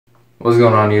What's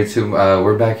going on YouTube?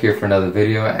 We're back here for another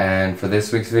video, and for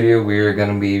this week's video we're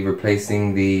going to be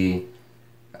replacing the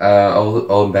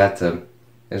old bathtub.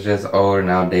 It's just old and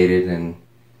outdated, and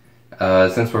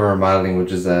since we're remodeling, we'll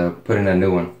just put in a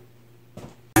new one.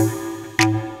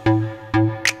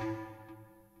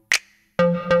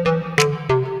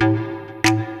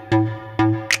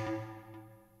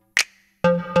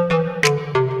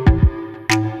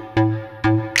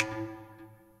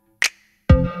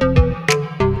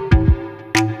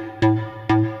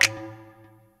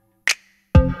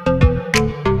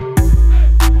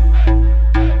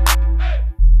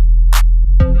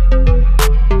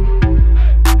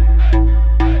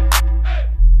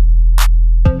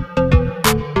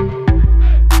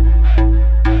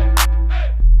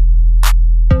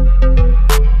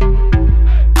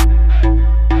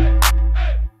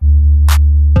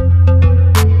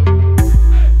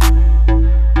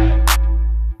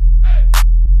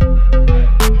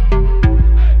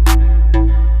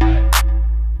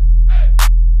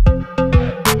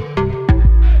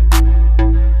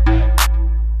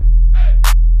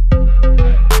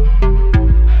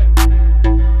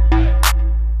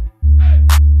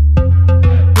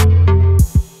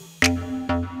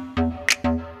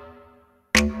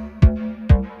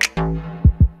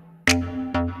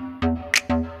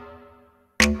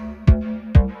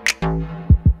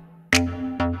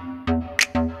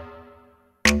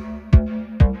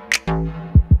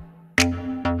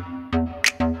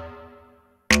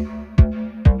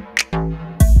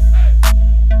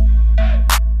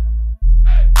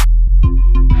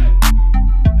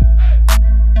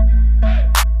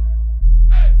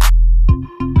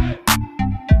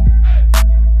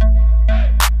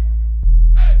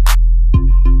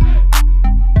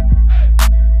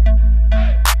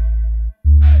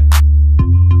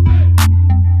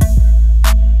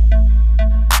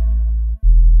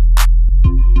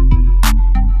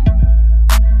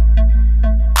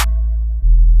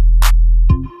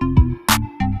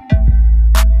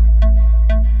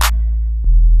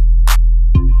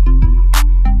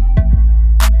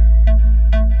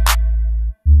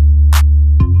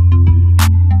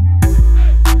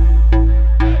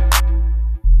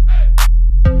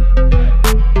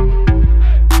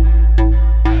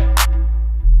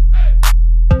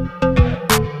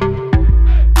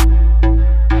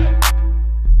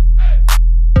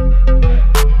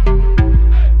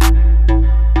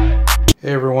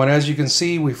 Hey everyone, as you can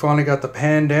see, we finally got the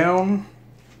pan down,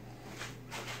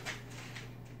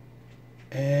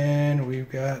 and we've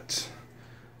got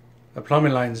the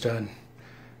plumbing lines done.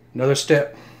 Another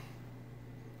step.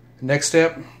 Next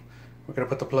step, we're gonna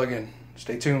put the plug in.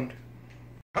 Stay tuned.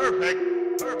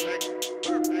 Perfect, perfect,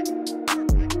 perfect.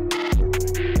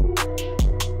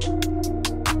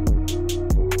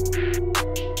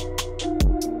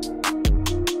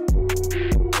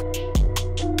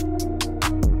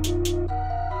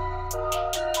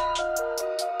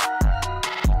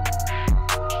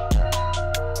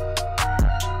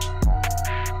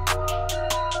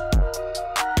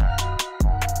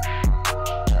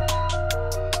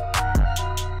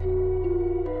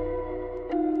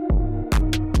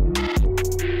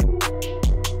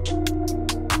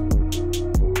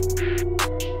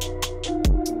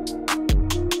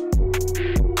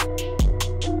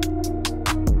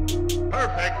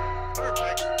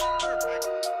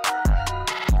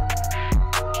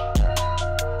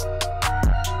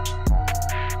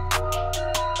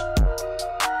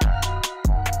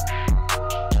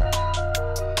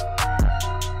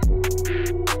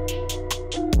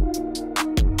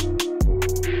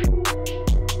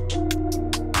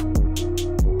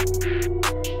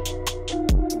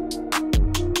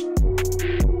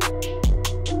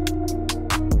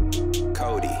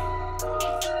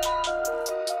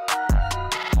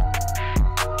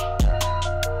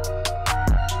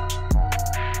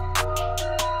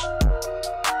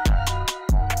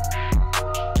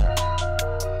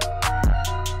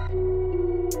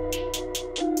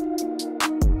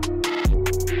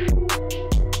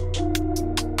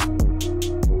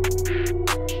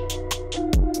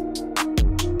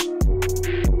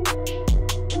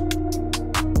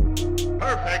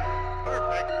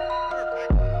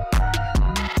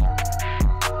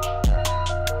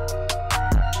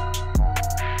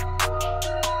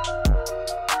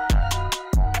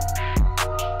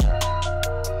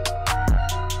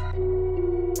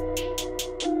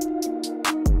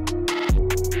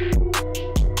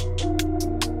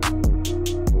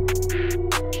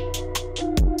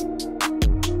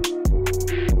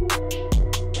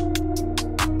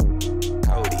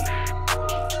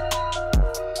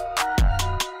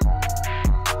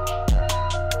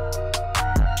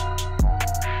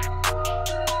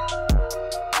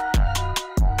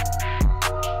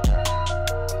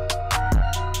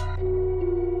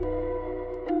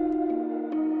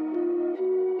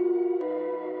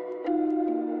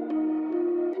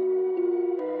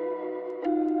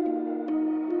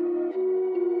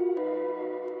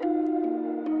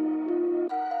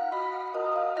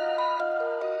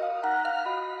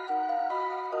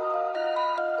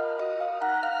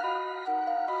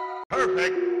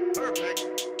 Perfect. Perfect.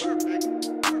 Perfect.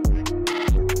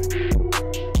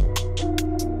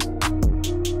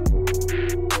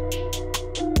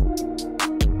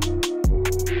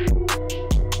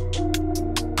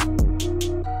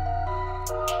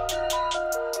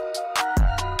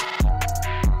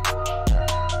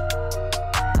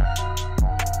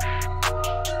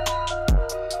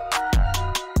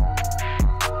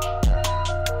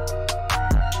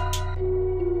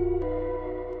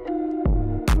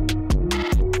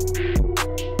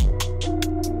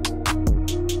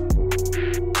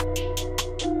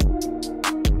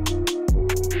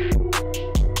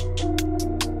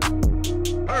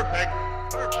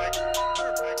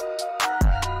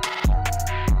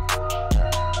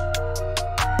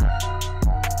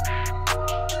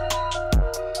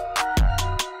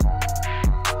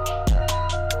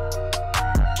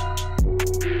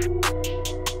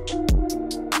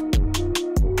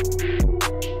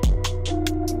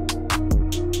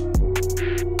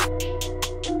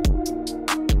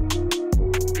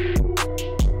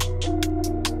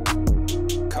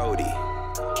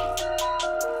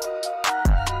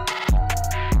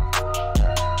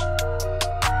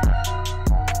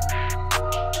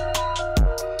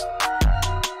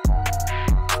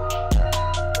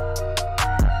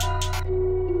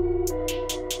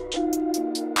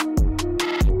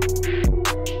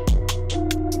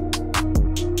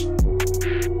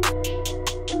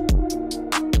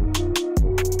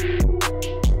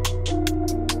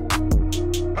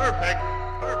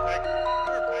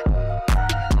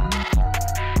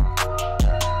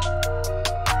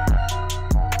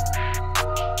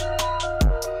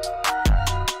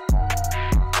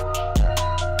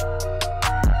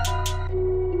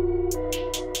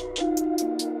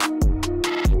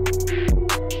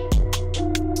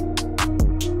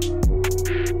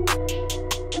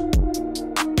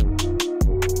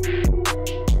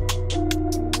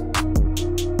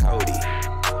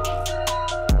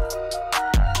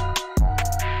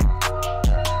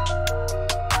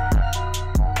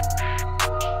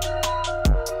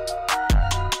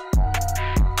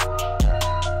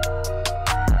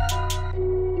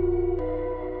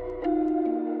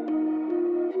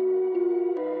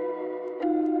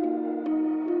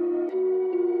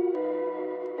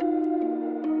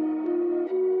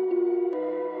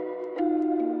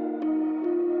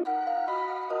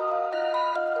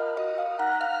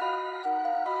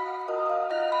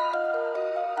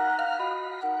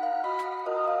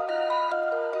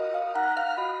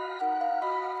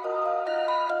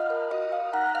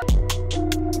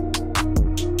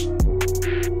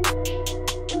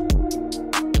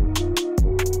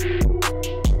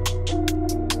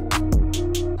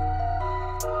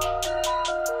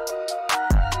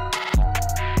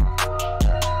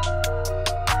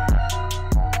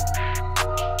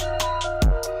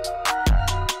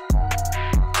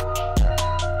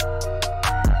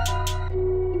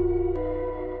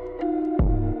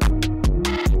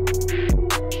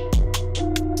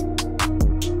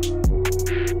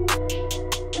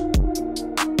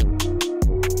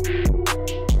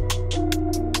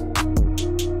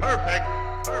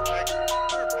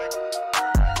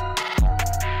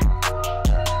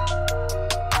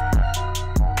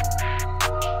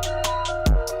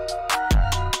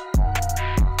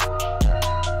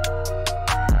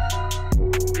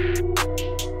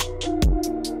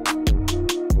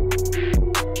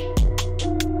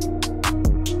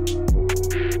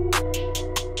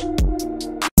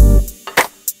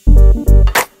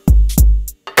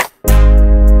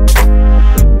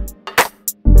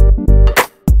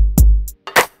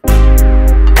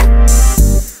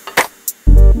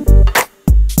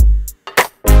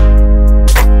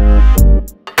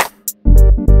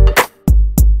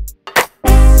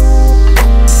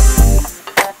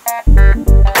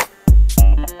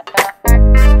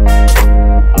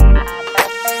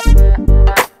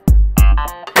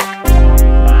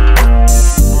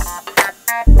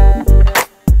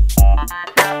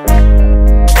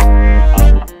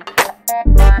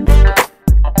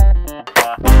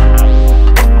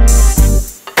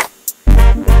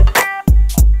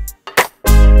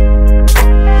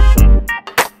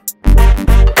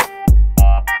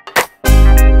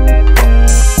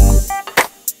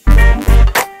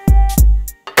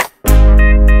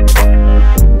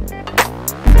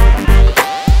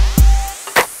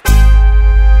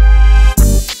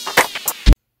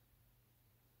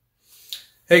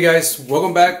 Hey guys,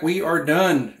 welcome back. We are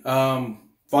done.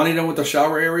 Finally done with the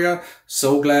shower area.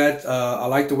 So glad. I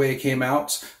like the way it came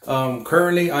out.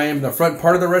 Currently, I am in the front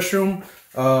part of the restroom.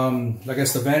 I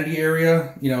guess the vanity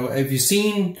area. You know, if you've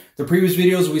seen the previous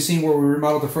videos, we've seen where we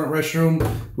remodeled the front restroom.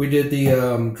 We did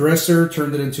the dresser,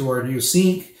 turned it into our new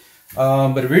sink.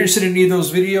 But if you're interested in any of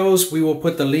those videos, we will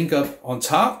put the link up on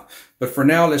top. But for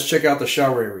now, let's check out the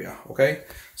shower area, okay?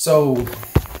 So,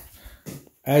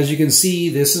 as you can see,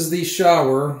 this is the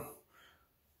shower.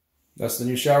 That's the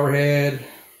new shower head.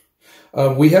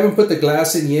 We haven't put the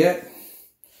glass in yet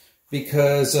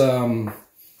because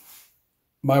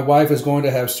my wife is going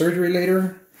to have surgery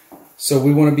later. So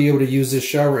we want to be able to use this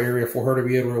shower area for her to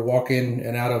be able to walk in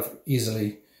and out of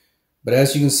easily. But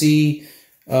as you can see,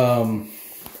 all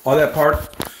that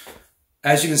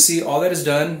is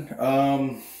done.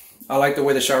 I like the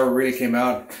way the shower really came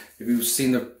out. If you've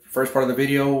seen the first part of the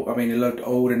video, I mean, it looked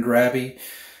old and drabby.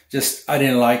 Just, I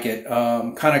didn't like it.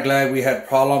 Kind of glad we had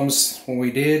problems when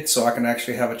we did, so I can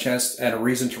actually have a chance and a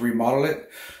reason to remodel it.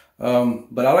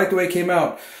 But I like the way it came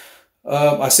out.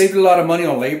 I saved a lot of money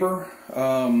on labor.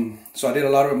 So I did a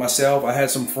lot of it myself. I had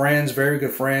some friends, very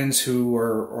good friends who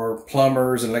are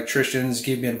plumbers and electricians,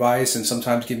 give me advice and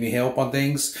sometimes give me help on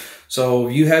things. So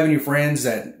if you have any friends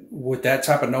that with that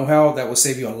type of know-how, that will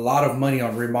save you a lot of money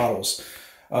on remodels.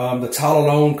 The tile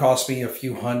alone cost me a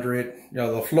few hundred. You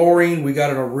know, the flooring, we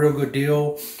got it a real good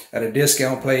deal at a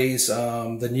discount place.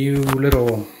 The new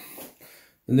little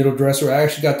dresser, I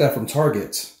actually got that from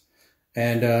Target.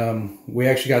 And we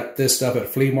actually got this stuff at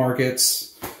flea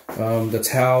markets. The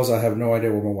towels, I have no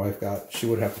idea where my wife got. She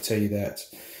would have to tell you that.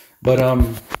 But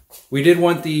we did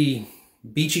want the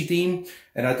beachy theme,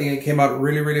 and I think it came out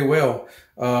really, really well.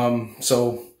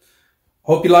 So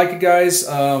hope you like it, guys.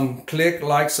 Click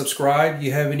like, subscribe.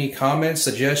 You have any comments,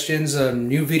 suggestions,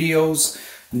 new videos,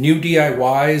 new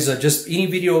DIYs, just any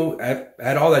video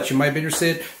at all that you might be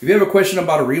interested. If you have a question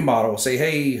about a remodel, say,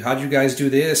 hey, how'd you guys do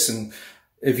this? And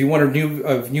if you want a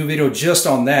new video just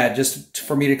on that, just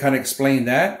for me to kind of explain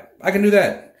that, I can do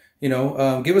that. You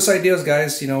know, give us ideas,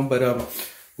 guys. You know, but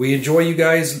we enjoy you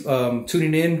guys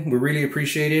tuning in. We really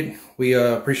appreciate it. We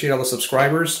appreciate all the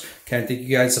subscribers. Can't thank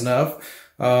you guys enough.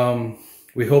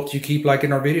 We hope you keep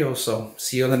liking our videos. So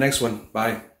see you on the next one.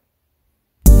 Bye.